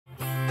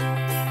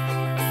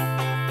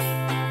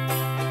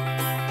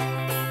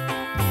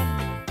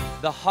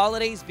The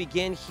holidays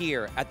begin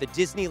here at the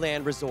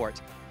Disneyland Resort.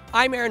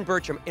 I'm Aaron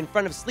Bertram in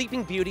front of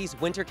Sleeping Beauty's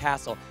Winter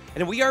Castle,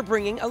 and we are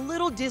bringing a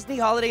little Disney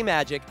holiday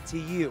magic to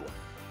you.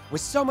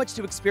 With so much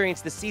to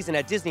experience this season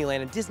at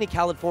Disneyland and Disney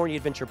California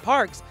Adventure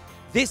Parks,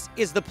 this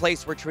is the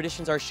place where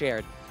traditions are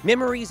shared,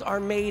 memories are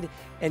made,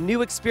 and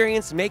new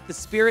experiences make the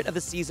spirit of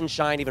the season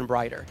shine even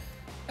brighter.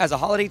 As a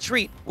holiday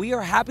treat, we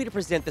are happy to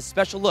present this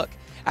special look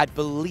at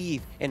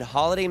Believe in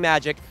Holiday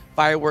Magic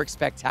Fireworks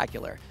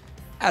Spectacular.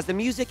 As the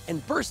music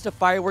and bursts of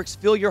fireworks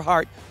fill your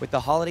heart with the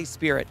holiday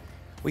spirit,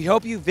 we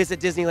hope you visit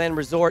Disneyland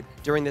Resort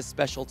during this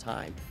special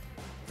time.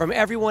 From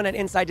everyone at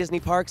Inside Disney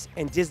Parks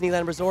and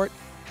Disneyland Resort,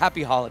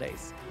 happy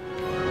holidays.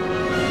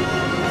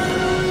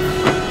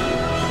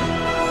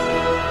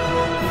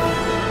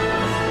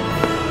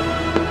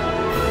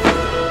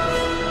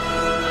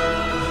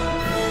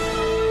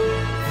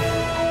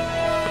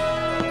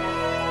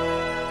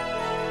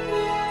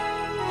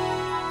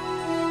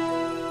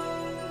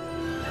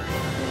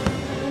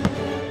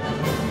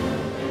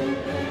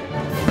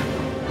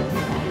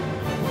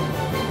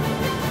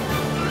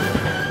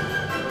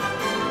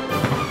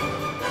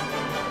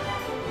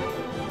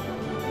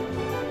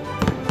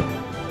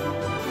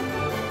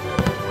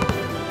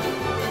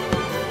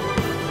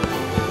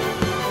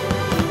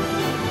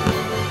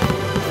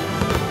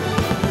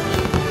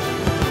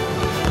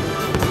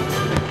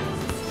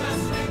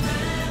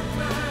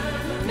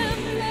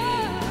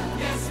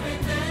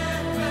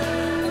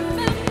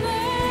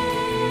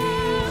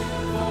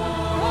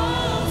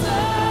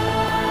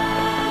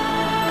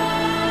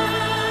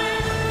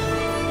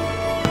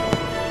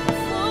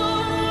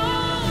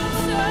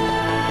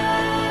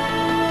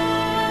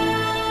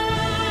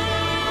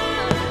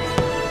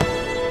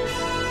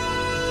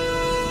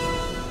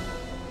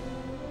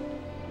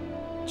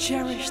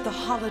 Cherish the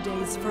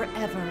holidays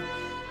forever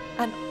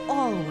and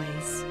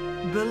always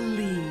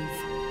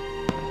believe.